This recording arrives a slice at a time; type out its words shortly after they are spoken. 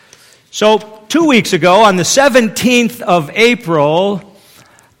So 2 weeks ago, on the 17th of April,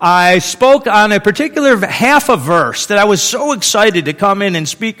 I spoke on a particular half a verse that I was so excited to come in and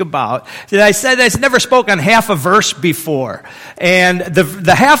speak about that I said I'd never spoken on half a verse before. And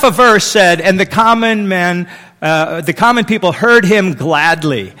the half a verse said, "And the common people heard him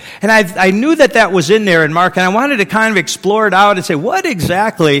gladly." And I knew that was in there in Mark, and I wanted to kind of explore it out and say, what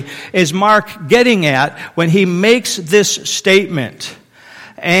exactly is Mark getting at when he makes this statement?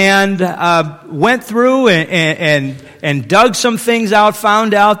 And went through and dug some things out,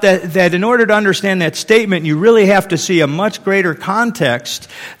 found out that in order to understand that statement, you really have to see a much greater context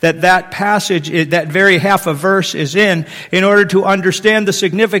that passage, that very half a verse is in order to understand the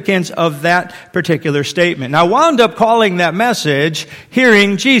significance of that particular statement. Now, I wound up calling that message,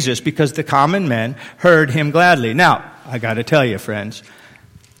 "Hearing Jesus," because the common men heard him gladly. Now, I got to tell you, friends,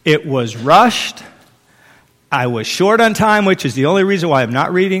 it was rushed. I was short on time, which is the only reason why I'm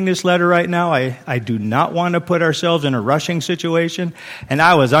not reading this letter right now. I do not want to put ourselves in a rushing situation, and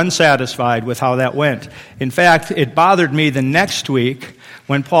I was unsatisfied with how that went. In fact, it bothered me the next week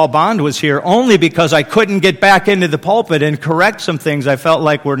when Paul Bond was here, only because I couldn't get back into the pulpit and correct some things I felt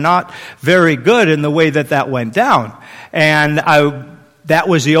like were not very good in the way that went down. And that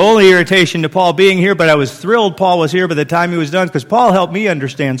was the only irritation to Paul being here, but I was thrilled Paul was here by the time he was done, because Paul helped me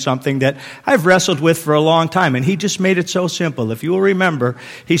understand something that I've wrestled with for a long time, and he just made it so simple. If you will remember,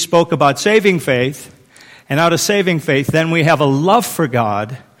 he spoke about saving faith, and out of saving faith, then we have a love for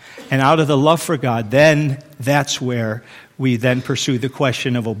God, and out of the love for God, then that's where we then pursue the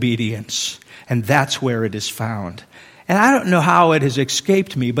question of obedience, and that's where it is found. And I don't know how it has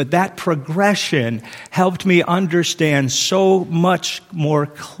escaped me, but that progression helped me understand so much more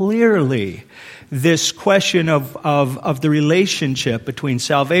clearly this question of the relationship between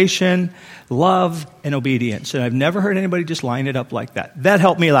salvation, love, and obedience. And I've never heard anybody just line it up like that. That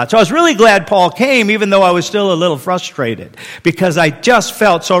helped me a lot. So I was really glad Paul came, even though I was still a little frustrated, because I just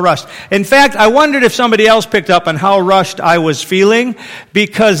felt so rushed. In fact, I wondered if somebody else picked up on how rushed I was feeling,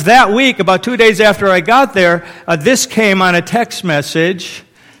 because that week, about 2 days after I got there, this came on a text message.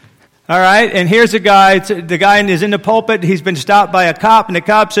 All right, and here's a guy, the guy is in the pulpit, he's been stopped by a cop, and the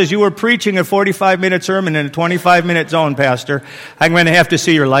cop says, "You were preaching a 45-minute sermon in a 25-minute zone, Pastor. I'm going to have to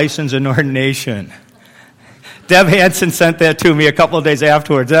see your license and ordination." Deb Hansen sent that to me a couple of days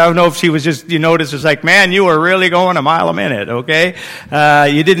afterwards. I don't know if she was just, it's like, "Man, you were really going a mile a minute, okay?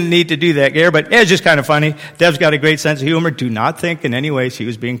 You didn't need to do that, Gare," but it's just kind of funny. Deb's got a great sense of humor. Do not think in any way she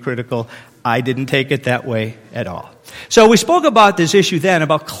was being critical. I didn't take it that way at all. So we spoke about this issue then,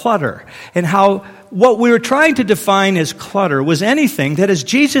 about clutter, and how what we were trying to define as clutter was anything that, as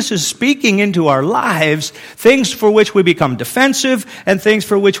Jesus is speaking into our lives, things for which we become defensive and things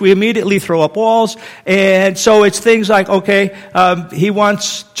for which we immediately throw up walls. And so it's things like, he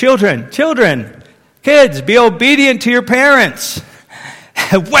wants children, kids, be obedient to your parents.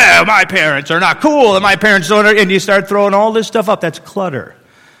 Well, my parents are not cool, and my parents don't, and you start throwing all this stuff up. That's clutter.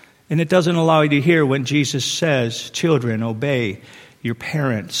 And it doesn't allow you to hear when Jesus says, "Children, obey your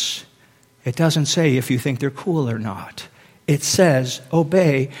parents." It doesn't say if you think they're cool or not. It says,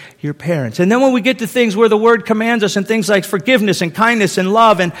 obey your parents. And then when we get to things where the Word commands us, and things like forgiveness and kindness and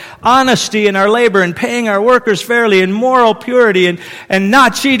love and honesty in our labor and paying our workers fairly and moral purity and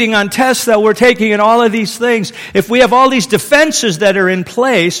not cheating on tests that we're taking and all of these things, if we have all these defenses that are in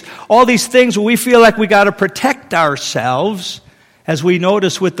place, all these things where we feel like we got to protect ourselves, as we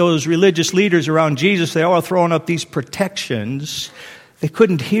notice with those religious leaders around Jesus, they're all throwing up these protections. They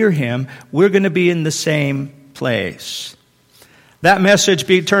couldn't hear him. We're going to be in the same place. That message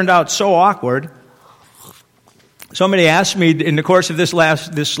turned out so awkward. Somebody asked me in the course of this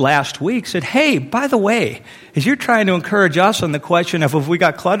last week, said, "Hey, by the way, as you're trying to encourage us on the question of if we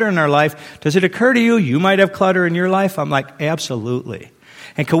got clutter in our life, does it occur to you might have clutter in your life?" I'm like, absolutely.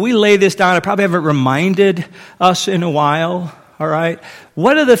 And can we lay this down? I probably haven't reminded us in a while. All right?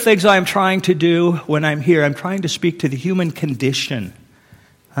 One of the things I'm trying to do when I'm here, I'm trying to speak to the human condition.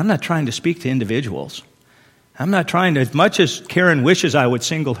 I'm not trying to speak to individuals. I'm not trying to, as much as Karen wishes I would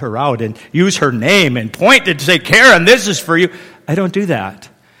single her out and use her name and point to say, "Karen, this is for you." I don't do that.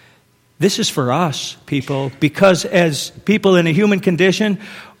 This is for us, people, because as people in a human condition,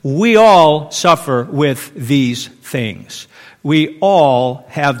 we all suffer with these things. We all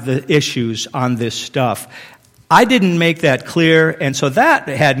have the issues on this stuff. I didn't make that clear, and so that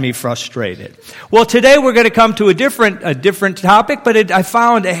had me frustrated. Well, today we're going to come to a different topic, but I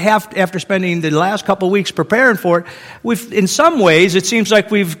found after spending the last couple of weeks preparing for it, in some ways it seems like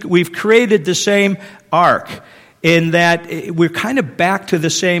we've created the same arc, in that we're kind of back to the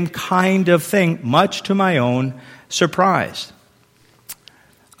same kind of thing, much to my own surprise.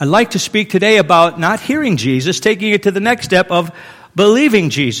 I'd like to speak today about not hearing Jesus, taking it to the next step of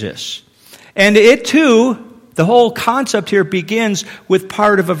believing Jesus. And it too, the whole concept here begins with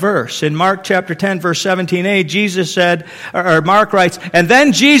part of a verse. In Mark chapter 10, verse 17a, Jesus said, or Mark writes, and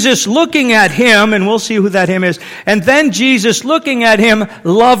then Jesus looking at him, and we'll see who that him is, and then Jesus looking at him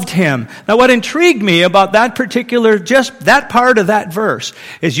loved him. Now what intrigued me about that particular, just that part of that verse,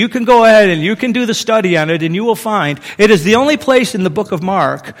 is you can go ahead and you can do the study on it, and you will find it is the only place in the book of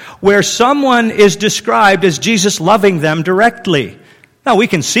Mark where someone is described as Jesus loving them directly. Now, we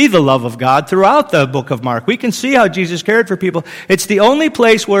can see the love of God throughout the book of Mark. We can see how Jesus cared for people. It's the only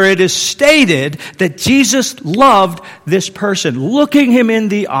place where it is stated that Jesus loved this person. Looking him in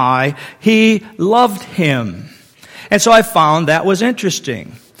the eye, he loved him. And so I found that was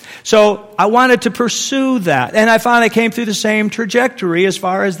interesting. So I wanted to pursue that. And I found I came through the same trajectory as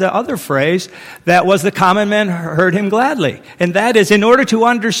far as the other phrase that was the common man heard him gladly. And that is, in order to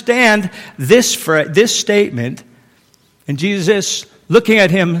understand this statement, and Jesus looking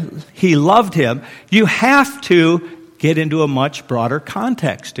at him, he loved him, you have to get into a much broader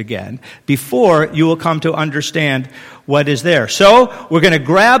context again before you will come to understand what is there. So we're going to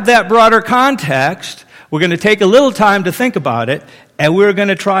grab that broader context, we're going to take a little time to think about it, and we're going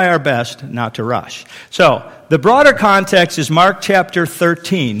to try our best not to rush. So the broader context is Mark chapter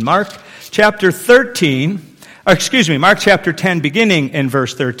 13. Mark chapter 10, beginning in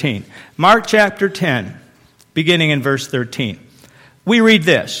verse 13. Mark chapter 10, beginning in verse 13. We read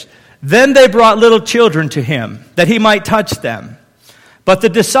this, then they brought little children to him, that he might touch them. But the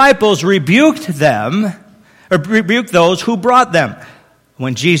disciples rebuked those who brought them.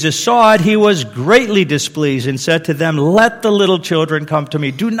 When Jesus saw it, he was greatly displeased and said to them, let the little children come to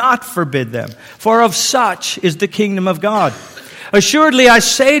me. Do not forbid them, for of such is the kingdom of God. Assuredly, I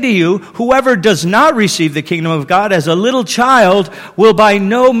say to you, whoever does not receive the kingdom of God as a little child will by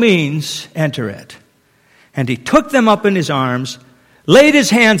no means enter it. And he took them up in his arms, laid his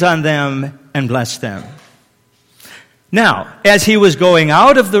hands on them, and blessed them. Now, as he was going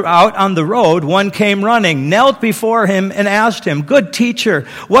out on the road, one came running, knelt before him, and asked him, good teacher,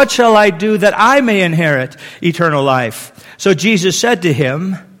 what shall I do that I may inherit eternal life? So Jesus said to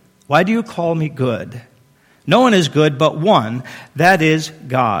him, why do you call me good? No one is good but one, that is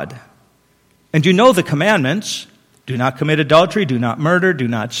God. And you know the commandments. Do not commit adultery, do not murder, do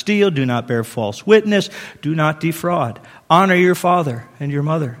not steal, do not bear false witness, do not defraud. Honor your father and your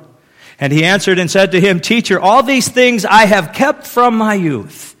mother. And he answered and said to him, teacher, all these things I have kept from my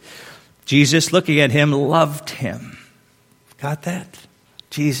youth. Jesus, looking at him, loved him. Got that?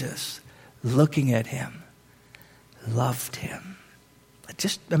 Jesus, looking at him, loved him.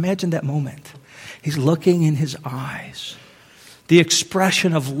 Just imagine that moment. He's looking in his eyes. The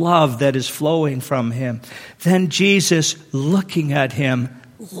expression of love that is flowing from him. Then Jesus, looking at him,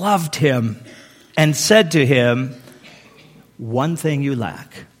 loved him and said to him, one thing you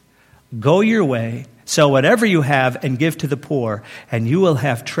lack. Go your way, sell whatever you have and give to the poor, and you will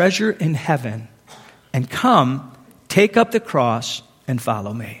have treasure in heaven. And come, take up the cross and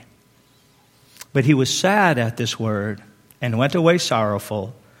follow me. But he was sad at this word and went away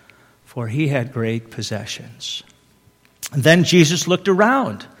sorrowful, for he had great possessions. And then Jesus looked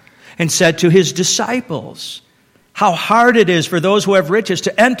around and said to his disciples, how hard it is for those who have riches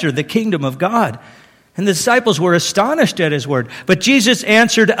to enter the kingdom of God. And the disciples were astonished at his word. But Jesus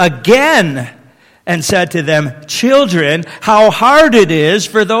answered again and said to them, children, how hard it is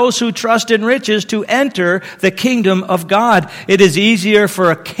for those who trust in riches to enter the kingdom of God. It is easier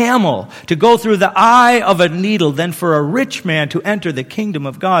for a camel to go through the eye of a needle than for a rich man to enter the kingdom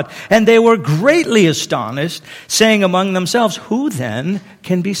of God. And they were greatly astonished, saying among themselves, who then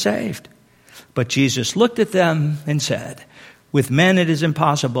can be saved? But Jesus looked at them and said, with men it is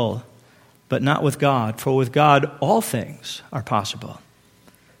impossible, but not with God, for with God all things are possible.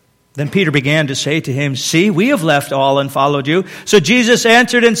 Then Peter began to say to him, see, we have left all and followed you. So Jesus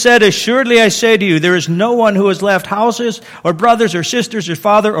answered and said, assuredly I say to you, there is no one who has left houses or brothers or sisters or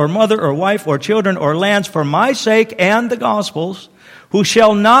father or mother or wife or children or lands for my sake and the gospel's, who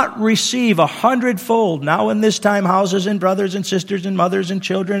shall not receive 100-fold, now in this time houses and brothers and sisters and mothers and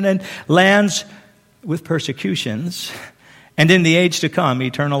children and lands with persecutions, and in the age to come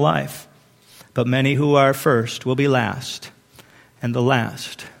eternal life. But many who are first will be last, and the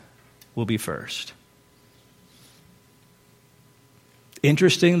last will be first.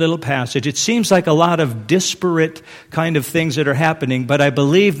 Interesting little passage. It seems like a lot of disparate kind of things that are happening, but I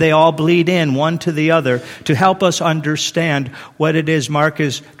believe they all bleed in one to the other to help us understand what it is Mark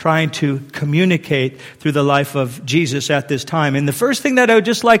is trying to communicate through the life of Jesus at this time. And the first thing that I would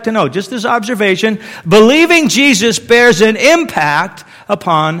just like to know, just this observation, believing Jesus bears an impact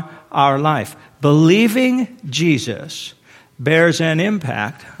upon our life. Believing Jesus bears an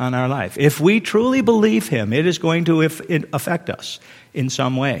impact on our life. If we truly believe him, it is going to affect us in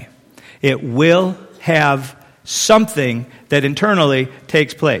some way. It will have something that internally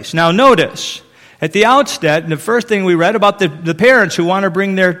takes place. Now notice, at the outset, the first thing we read about the parents who want to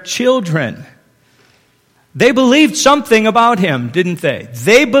bring their children, they believed something about him, didn't they?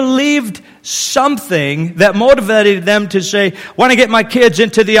 They believed something that motivated them to say, want to get my kids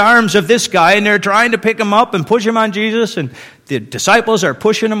into the arms of this guy, and they're trying to pick him up and push him on Jesus, and the disciples are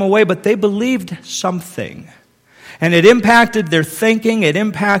pushing him away, but they believed something. And it impacted their thinking, it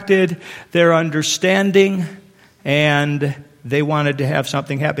impacted their understanding, and they wanted to have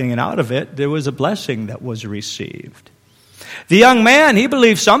something happening. And out of it, there was a blessing that was received. The young man, he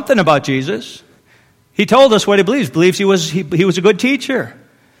believed something about Jesus. He told us what he believes. Believes he was a good teacher.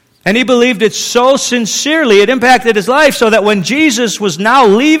 And he believed it so sincerely, it impacted his life, so that when Jesus was now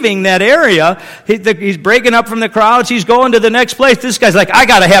leaving that area, he's breaking up from the crowds, he's going to the next place. This guy's like, I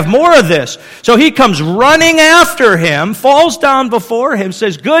got to have more of this. So he comes running after him, falls down before him,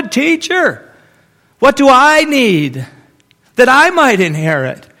 says, good teacher, what do I need that I might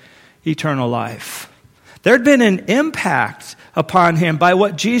inherit eternal life? There'd been an impact upon him by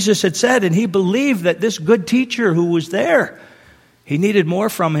what Jesus had said, and he believed that this good teacher who was there, he needed more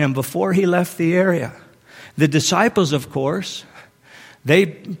from him before he left the area. The disciples, of course, they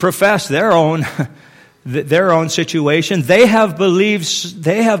profess their own situation. They have believed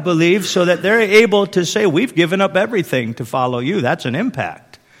so that they're able to say, we've given up everything to follow you. That's an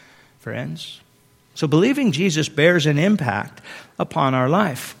impact, friends. So believing Jesus bears an impact upon our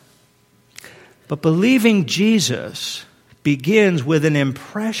life. But believing Jesus begins with an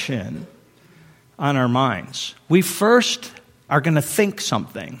impression on our minds. We first are going to think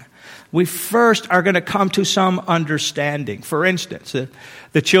something. We first are going to come to some understanding. For instance,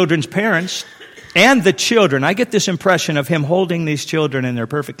 the children's parents and the children, I get this impression of him holding these children and they're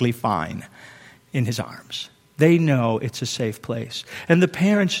perfectly fine in his arms. They know it's a safe place. And the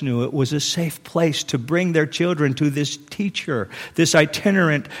parents knew it was a safe place to bring their children to this teacher, this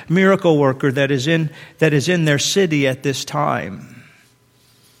itinerant miracle worker that is in their city at this time.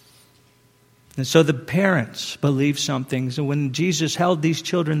 And so the parents believed something. So when Jesus held these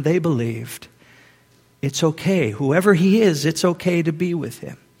children, they believed it's okay. Whoever he is, it's okay to be with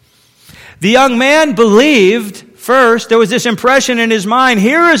him. The young man believed first. There was this impression in his mind.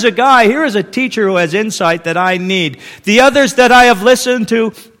 Here is a guy, here is a teacher who has insight that I need. The others that I have listened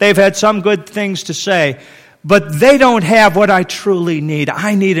to, they've had some good things to say. But they don't have what I truly need.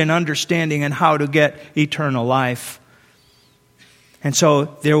 I need an understanding on how to get eternal life. And so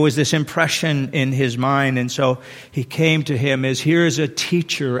there was this impression in his mind, and so he came to him as, here's a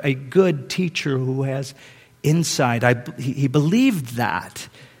teacher, a good teacher who has insight. He believed that.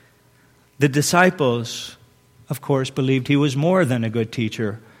 The disciples, of course, believed he was more than a good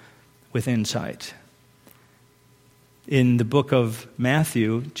teacher with insight. In the book of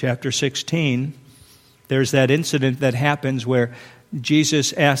Matthew, chapter 16, there's that incident that happens where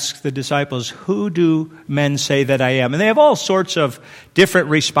Jesus asks the disciples, who do men say that I am? And they have all sorts of different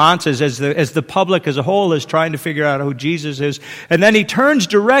responses as the public as a whole is trying to figure out who Jesus is. And then he turns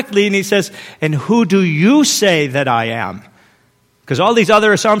directly and he says, and who do you say that I am? Because all these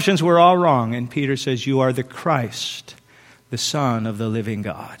other assumptions were all wrong. And Peter says, you are the Christ, the Son of the living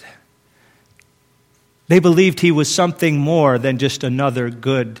God. They believed he was something more than just another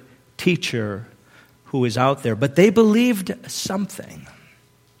good teacher who is out there. But they believed something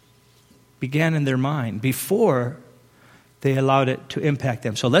began in their mind before they allowed it to impact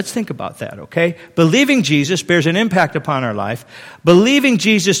them. So let's think about that, okay? Believing Jesus bears an impact upon our life. Believing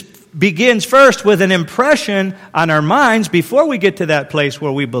Jesus begins first with an impression on our minds before we get to that place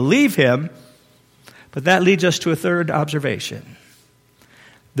where we believe him. But that leads us to a third observation.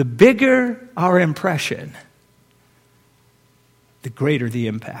 The bigger our impression, the greater the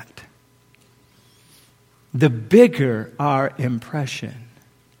impact. The bigger our impression,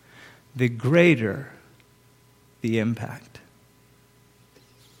 the greater the impact.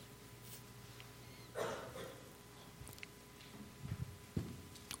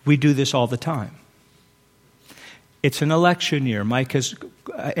 We do this all the time. It's an election year. Mike has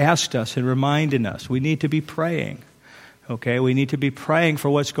asked us and reminded us we need to be praying. Okay, we need to be praying for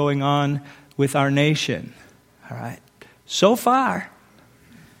what's going on with our nation. All right. So far,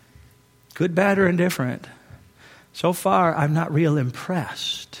 Good, bad, or indifferent. So far, I'm not real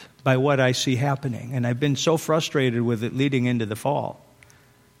impressed by what I see happening. And I've been so frustrated with it leading into the fall.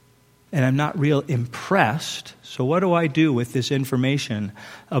 And I'm not real impressed. So what do I do with this information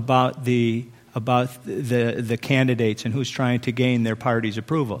about the candidates and who's trying to gain their party's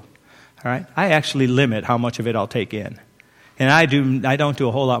approval? All right? I actually limit how much of it I'll take in. And I don't do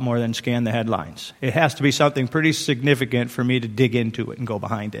a whole lot more than scan the headlines. It has to be something pretty significant for me to dig into it and go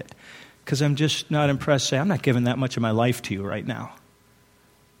behind it. Because I'm just not impressed. Say, I'm not giving that much of my life to you right now.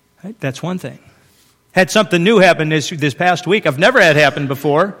 Right? That's one thing. Had something new happen this past week. I've never had happen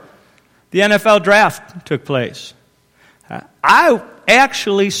before. The NFL draft took place. I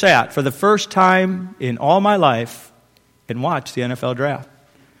actually sat for the first time in all my life and watched the NFL draft.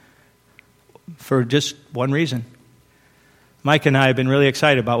 For just one reason. Mike and I have been really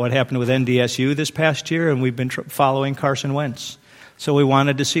excited about what happened with NDSU this past year, and we've been following Carson Wentz. So we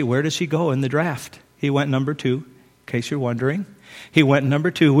wanted to see, where does he go in the draft? He went number 2, in case you're wondering. He went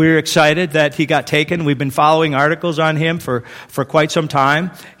number 2. We were excited that he got taken. We've been following articles on him for quite some time.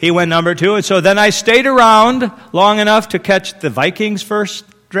 He went number 2, and so then I stayed around long enough to catch the Vikings' first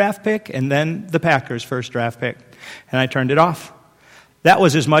draft pick and then the Packers' first draft pick, and I turned it off. That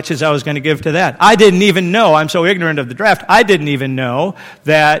was as much as I was going to give to that. I didn't even know, I'm so ignorant of the draft, I didn't even know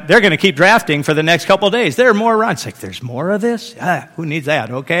that they're going to keep drafting for the next couple of days. There are more rounds. Like, there's more of this? Who needs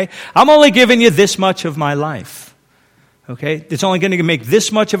that, okay? I'm only giving you this much of my life, okay? It's only going to make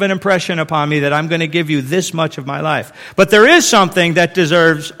this much of an impression upon me that I'm going to give you this much of my life. But there is something that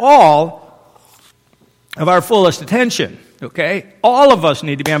deserves all of our fullest attention. Okay? All of us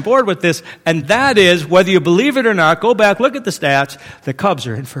need to be on board with this, and that is, whether you believe it or not, go back, look at the stats, the Cubs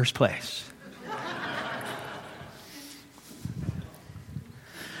are in first place.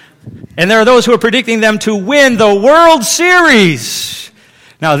 And there are those who are predicting them to win the World Series.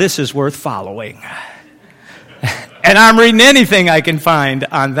 Now, this is worth following. And I'm reading anything I can find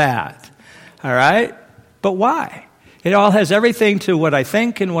on that. All right? But why? It all has everything to what I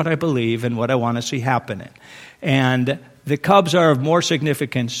think and what I believe and what I want to see happening. And the Cubs are of more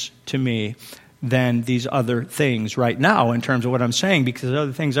significance to me than these other things right now in terms of what I'm saying, because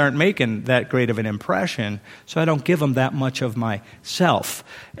other things aren't making that great of an impression, so I don't give them that much of myself.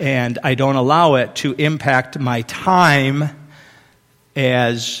 And I don't allow it to impact my time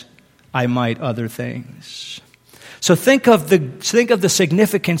as I might other things. So think of the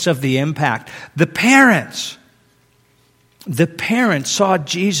significance of the impact. The parents saw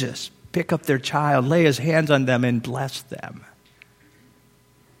Jesus pick up their child, lay his hands on them, and bless them.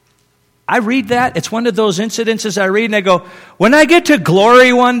 I read that. It's one of those incidences I read, and I go, when I get to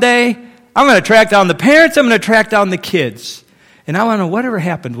glory one day, I'm going to track down the parents, I'm going to track down the kids. And I want to know whatever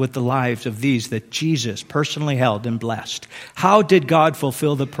happened with the lives of these that Jesus personally held and blessed. How did God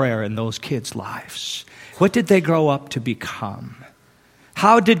fulfill the prayer in those kids' lives? What did they grow up to become?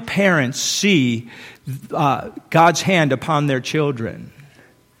 How did parents see God's hand upon their children?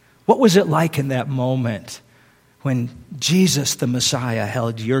 What was it like in that moment when Jesus, the Messiah,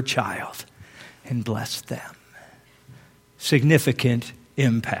 held your child and blessed them? Significant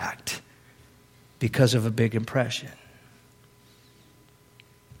impact because of a big impression.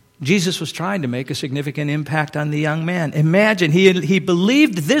 Jesus was trying to make a significant impact on the young man. Imagine, he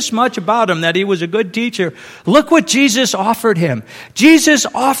believed this much about him, that he was a good teacher. Look what Jesus offered him. Jesus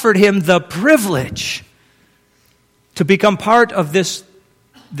offered him the privilege to become part of this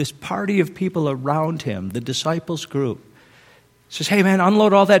party of people around him, the disciples group. He says, hey man,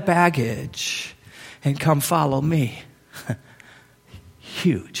 unload all that baggage and come follow me.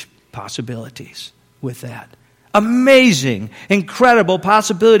 Huge possibilities with that. Amazing, incredible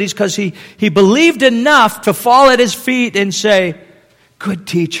possibilities, because he believed enough to fall at his feet and say, good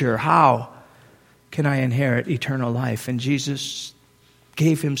teacher, how can I inherit eternal life? And Jesus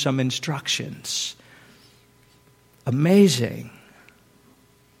gave him some instructions. Amazing.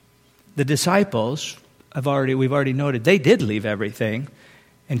 The disciples, we've already noted, they did leave everything.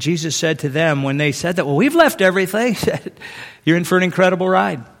 And Jesus said to them, when they said that, well, we've left everything, said, you're in for an incredible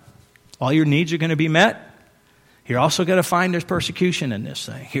ride. All your needs are going to be met. You're also going to find there's persecution in this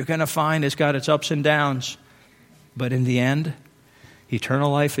thing. You're going to find it's got its ups and downs. But in the end,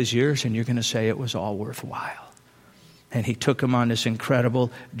 eternal life is yours, and you're going to say it was all worthwhile. And he took them on this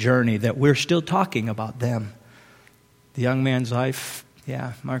incredible journey that we're still talking about them. The young man's life,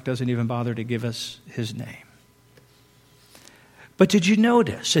 Mark doesn't even bother to give us his name. But did you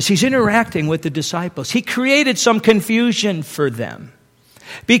notice, as he's interacting with the disciples, he created some confusion for them.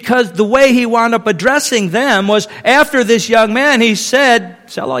 Because the way he wound up addressing them was, after this young man, he said,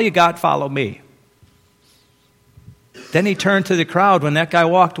 sell all you got, follow me. Then he turned to the crowd. When that guy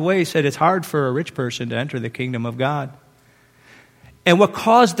walked away, he said, it's hard for a rich person to enter the kingdom of God. And what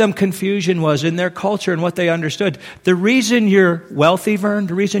caused them confusion was in their culture and what they understood. The reason you're wealthy, Vern,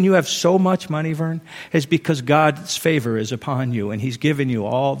 the reason you have so much money, Vern, is because God's favor is upon you and he's given you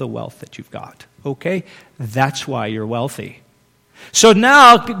all the wealth that you've got. Okay? That's why you're wealthy. So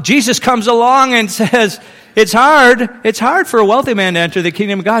now Jesus comes along and says, it's hard for a wealthy man to enter the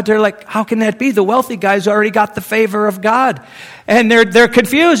kingdom of God. They're like, how can that be? The wealthy guy's already got the favor of God. And they're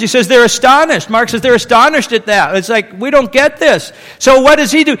confused. He says they're astonished. Mark says they're astonished at that. It's like, we don't get this. So what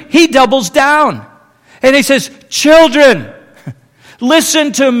does he do? He doubles down. And he says, children,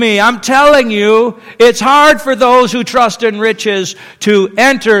 listen to me. I'm telling you, it's hard for those who trust in riches to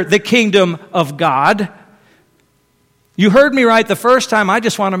enter the kingdom of God. You heard me right the first time. I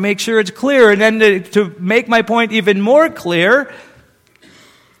just want to make sure it's clear. And then to make my point even more clear,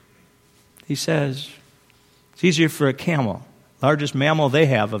 he says, it's easier for a camel, largest mammal they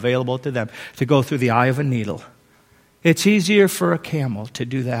have available to them, to go through the eye of a needle. It's easier for a camel to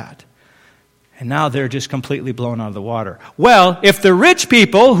do that. And now they're just completely blown out of the water. Well, if the rich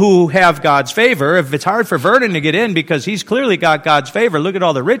people who have God's favor, if it's hard for Vernon to get in because he's clearly got God's favor, look at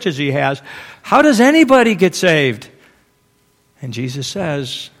all the riches he has, how does anybody get saved? And Jesus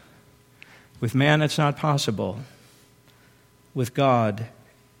says, with man it's not possible. With God,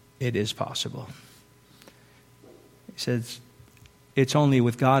 it is possible. He says, it's only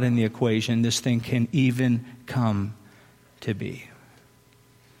with God in the equation this thing can even come to be.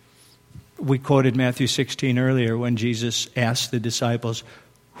 We quoted Matthew 16 earlier when Jesus asked the disciples,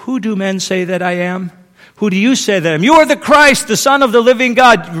 who do men say that I am? Who do you say that I am? You are the Christ, the Son of the living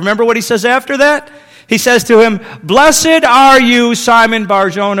God. Remember what he says after that? He says to him, blessed are you, Simon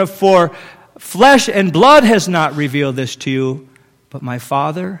Bar-Jonah, for flesh and blood has not revealed this to you, but my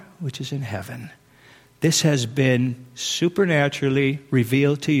Father which is in heaven. This has been supernaturally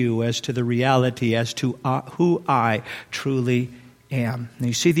revealed to you as to the reality, as to who I truly am. And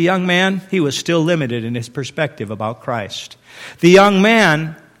you see the young man, he was still limited in his perspective about Christ. The young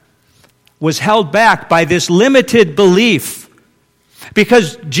man was held back by this limited belief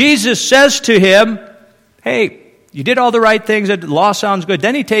because Jesus says to him, hey, you did all the right things, the law sounds good.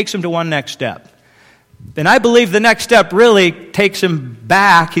 Then he takes him to one next step. And I believe the next step really takes him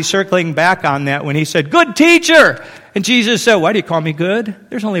back. He's circling back on that when he said, good teacher. And Jesus said, why do you call me good?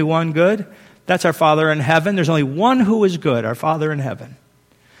 There's only one good. That's our Father in heaven. There's only one who is good, our Father in heaven.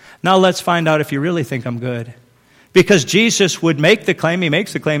 Now let's find out if you really think I'm good. Because Jesus would make the claim, he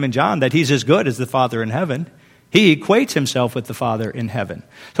makes the claim in John, that he's as good as the Father in heaven. He equates himself with the Father in heaven.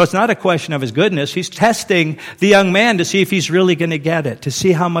 So it's not a question of his goodness. He's testing the young man to see if he's really going to get it, to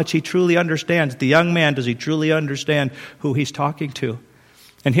see how much he truly understands. The young man, does he truly understand who he's talking to?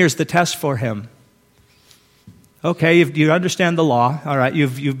 And here's the test for him. Okay, you understand the law. All right,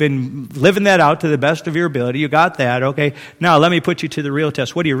 you've been living that out to the best of your ability. You got that. Okay, now let me put you to the real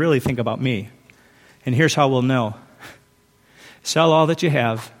test. What do you really think about me? And here's how we'll know. Sell all that you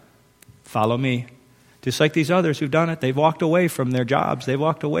have. Follow me. Just like these others who've done it, they've walked away from their jobs. They've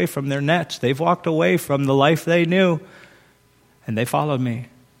walked away from their nets. They've walked away from the life they knew. And they followed me.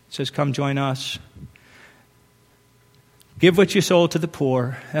 It says, come join us. Give what you sold to the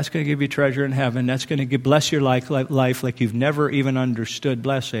poor. That's going to give you treasure in heaven. That's going to bless your life like you've never even understood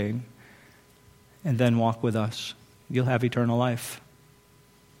blessing. And then walk with us. You'll have eternal life.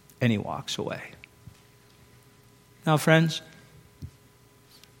 And he walks away. Now, friends,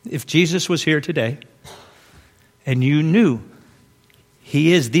 if Jesus was here today, and you knew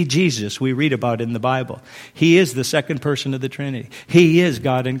he is the Jesus we read about in the Bible. He is the second person of the Trinity. He is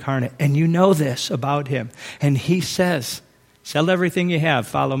God incarnate. And you know this about him. And he says, sell everything you have,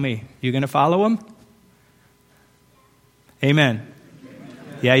 follow me. You going to follow him? Amen.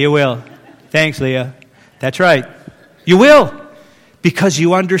 Yeah, you will. Thanks, Leah. That's right. You will. Because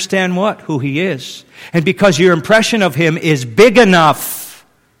you understand what? Who he is. And because your impression of him is big enough.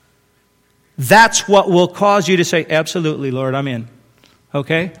 That's what will cause you to say, absolutely, Lord, I'm in.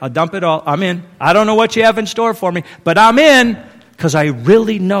 Okay? I'll dump it all. I'm in. I don't know what you have in store for me, but I'm in because I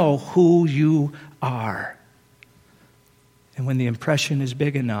really know who you are. And when the impression is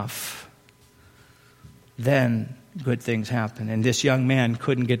big enough, then good things happen. And this young man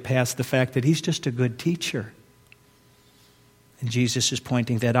couldn't get past the fact that he's just a good teacher. And Jesus is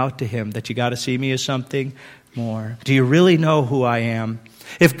pointing that out to him, that you got to see me as something more. Do you really know who I am?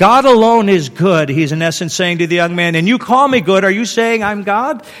 If God alone is good, he's in essence saying to the young man, and you call me good, are you saying I'm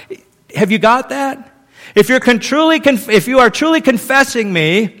God? Have you got that? If you are truly confessing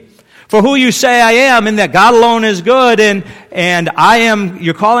me for who you say I am, in that God alone is good, and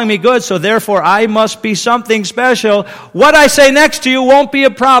you're calling me good, so therefore I must be something special. What I say next to you won't be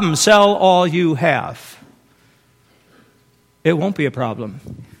a problem. Sell all you have. It won't be a problem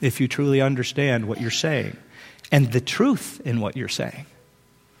if you truly understand what you're saying and the truth in what you're saying.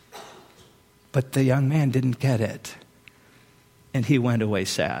 But the young man didn't get it, and he went away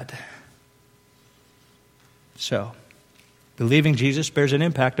sad. So, believing Jesus bears an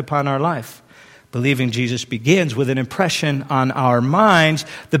impact upon our life. Believing Jesus begins with an impression on our minds.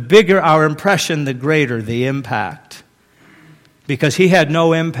 The bigger our impression, the greater the impact. Because he had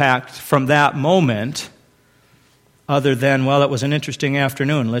no impact from that moment other than, well, it was an interesting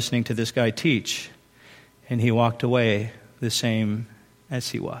afternoon listening to this guy teach. And he walked away the same as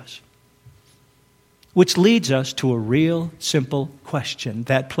he was. Which leads us to a real simple question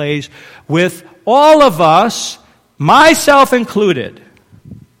that plays with all of us, myself included.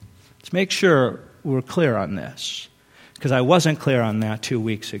 Let's make sure we're clear on this, because I wasn't clear on that 2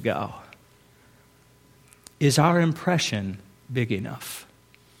 weeks ago. Is our impression big enough?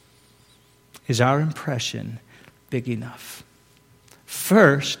 Is our impression big enough?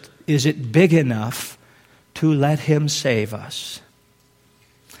 First, is it big enough to let him save us?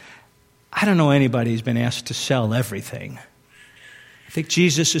 I don't know anybody who's been asked to sell everything. I think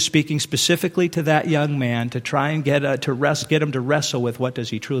Jesus is speaking specifically to that young man to try and get him to wrestle with what does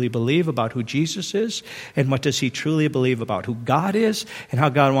he truly believe about who Jesus is, and what does he truly believe about who God is and how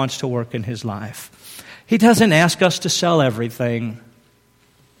God wants to work in his life. He doesn't ask us to sell everything,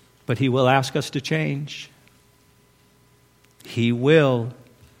 but he will ask us to change. He will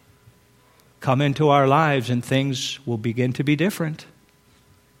come into our lives and things will begin to be different.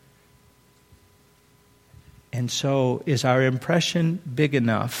 And so, is our impression big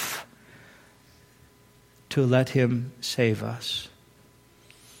enough to let him save us?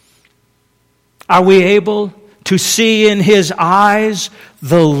 Are we able to see in his eyes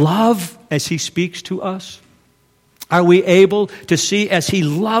the love as he speaks to us? Are we able to see as he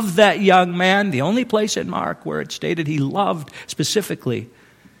loved that young man, the only place in Mark where it stated he loved specifically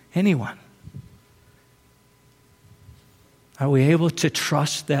anyone? Are we able to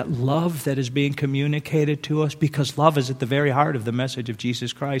trust that love that is being communicated to us? Because love is at the very heart of the message of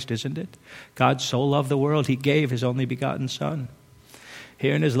Jesus Christ, isn't it? God so loved the world, he gave his only begotten Son.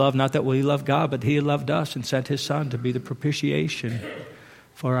 Herein is love, not that we love God, but he loved us and sent his Son to be the propitiation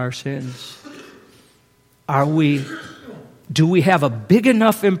for our sins. Do we have a big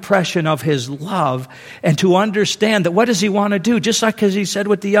enough impression of his love and to understand that what does he want to do? Just like as he said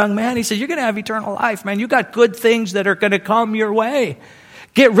with the young man, he said, you're going to have eternal life, man. You got good things that are going to come your way.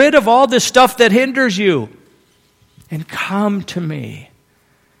 Get rid of all this stuff that hinders you and come to me,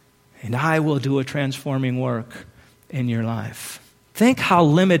 and I will do a transforming work in your life. Think how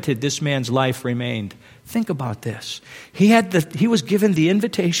limited this man's life remained. Think about this. He was given the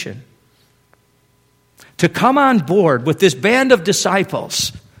invitation to come on board with this band of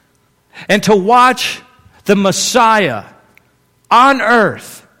disciples and to watch the Messiah on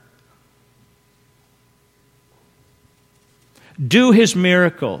earth do his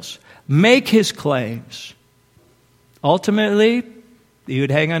miracles, make his claims. Ultimately, he would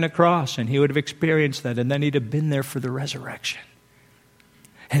hang on a cross and he would have experienced that, and then he'd have been there for the resurrection.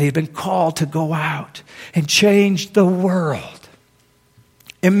 And he'd been called to go out and change the world.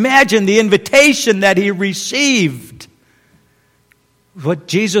 Imagine the invitation that he received. What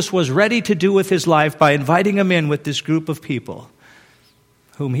Jesus was ready to do with his life by inviting him in with this group of people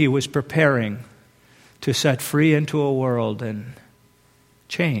whom he was preparing to set free into a world and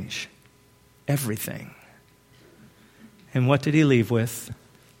change everything. And what did he leave with?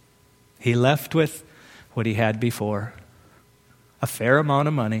 He left with what he had before. A fair amount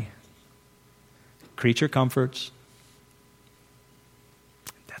of money, creature comforts.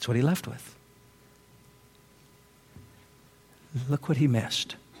 That's what he left with. Look what he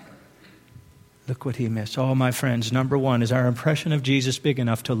missed. Look what he missed. Oh, my friends, number one, is our impression of Jesus big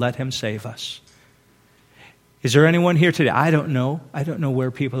enough to let him save us? Is there anyone here today? I don't know. I don't know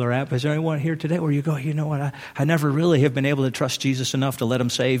where people are at, but is there anyone here today where you go, you know what, I never really have been able to trust Jesus enough to let him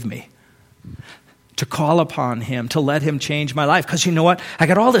save me, to call upon him, to let him change my life? Because you know what? I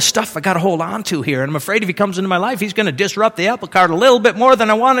got all this stuff I got to hold on to here, and I'm afraid if he comes into my life, he's going to disrupt the apple cart a little bit more than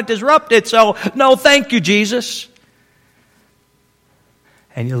I want to disrupt it. So, no, thank you, Jesus.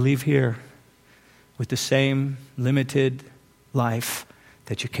 And you'll leave here with the same limited life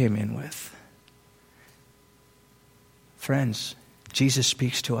that you came in with. Friends, Jesus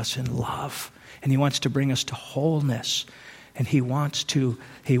speaks to us in love, and he wants to bring us to wholeness And He wants to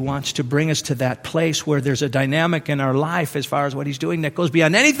bring us to that place where there's a dynamic in our life as far as what He's doing that goes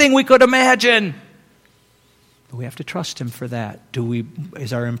beyond anything we could imagine. But we have to trust Him for that.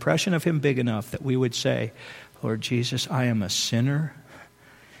 Is our impression of Him big enough that we would say, Lord Jesus, I am a sinner,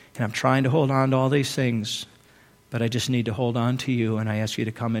 and I'm trying to hold on to all these things, but I just need to hold on to You, and I ask You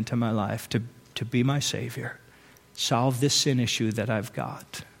to come into my life, to be my Savior. Solve this sin issue that I've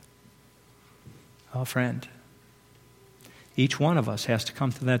got. Oh, friend, each one of us has to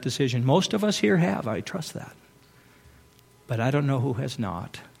come to that decision. Most of us here have, I trust that. But I don't know who has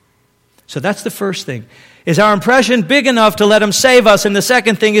not. So that's the first thing. Is our impression big enough to let Him save us? And the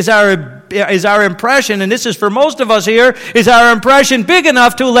second thing is our impression, and this is for most of us here, is our impression big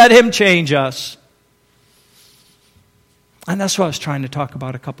enough to let Him change us? And that's what I was trying to talk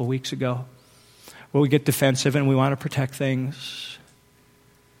about a couple weeks ago, where we get defensive and we want to protect things.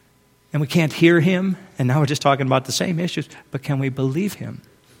 And we can't hear Him, and now we're just talking about the same issues, but can we believe Him?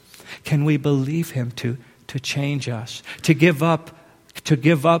 Can we believe Him to change us, to give up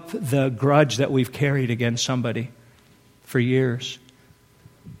the grudge that we've carried against somebody for years,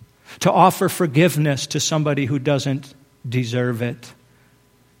 to offer forgiveness to somebody who doesn't deserve it,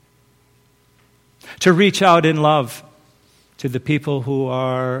 to reach out in love to the people who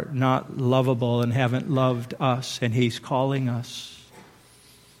are not lovable and haven't loved us, and He's calling us,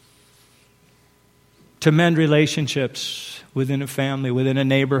 to mend relationships within a family, within a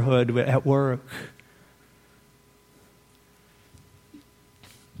neighborhood, at work.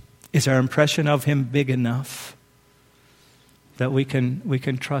 Is our impression of Him big enough that we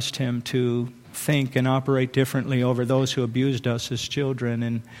can trust Him to think and operate differently over those who abused us as children,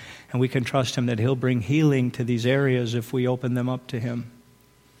 and we can trust Him that He'll bring healing to these areas if we open them up to Him?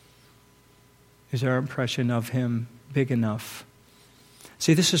 Is our impression of Him big enough?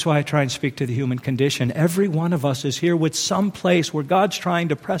 See, this is why I try and speak to the human condition. Every one of us is here with some place where God's trying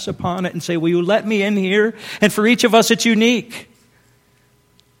to press upon it and say, will you let me in here? And for each of us, it's unique.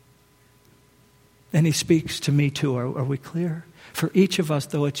 And He speaks to me too. Are we clear? For each of us,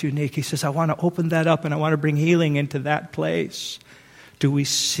 though it's unique, He says, I want to open that up and I want to bring healing into that place. Do we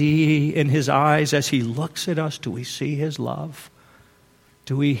see in His eyes as He looks at us, do we see His love?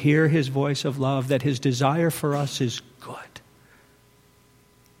 Do we hear His voice of love, that His desire for us is good?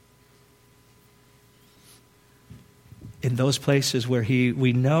 In those places where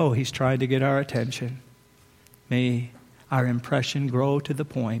we know He's trying to get our attention, may our impression grow to the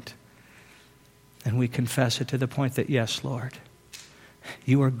point, and we confess it to the point that, yes, Lord,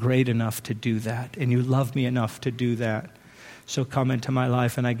 You are great enough to do that, and You love me enough to do that. So come into my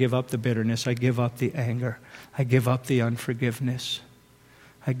life, and I give up the bitterness, I give up the anger, I give up the unforgiveness,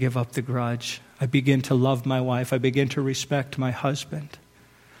 I give up the grudge. I begin to love my wife, I begin to respect my husband,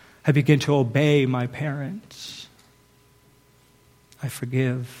 I begin to obey my parents. I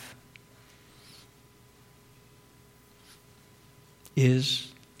forgive.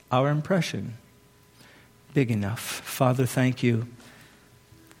 Is our impression big enough? Father, thank You.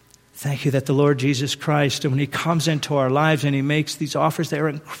 Thank You that the Lord Jesus Christ, and when He comes into our lives and He makes these offers, they are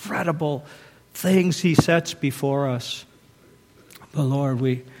incredible things He sets before us. But Lord,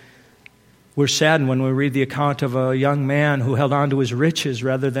 we're saddened when we read the account of a young man who held on to his riches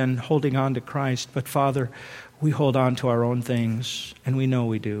rather than holding on to Christ. But Father, we hold on to our own things, and we know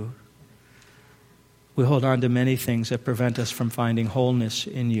we do. We hold on to many things that prevent us from finding wholeness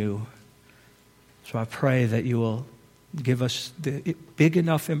in You. So I pray that You will give us the big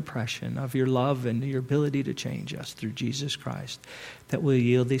enough impression of Your love and Your ability to change us through Jesus Christ, that we'll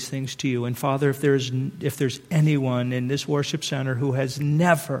yield these things to You. And Father, if there's anyone in this worship center who has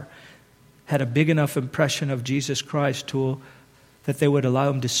never had a big enough impression of Jesus Christ that they would allow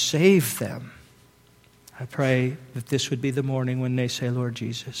Him to save them, I pray that this would be the morning when they say, Lord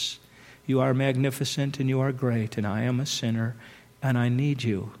Jesus, You are magnificent and You are great, and I am a sinner, and I need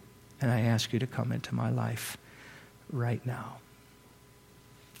You, and I ask You to come into my life right now.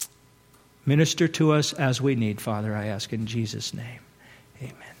 Minister to us as we need, Father, I ask in Jesus' name.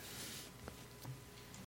 Amen.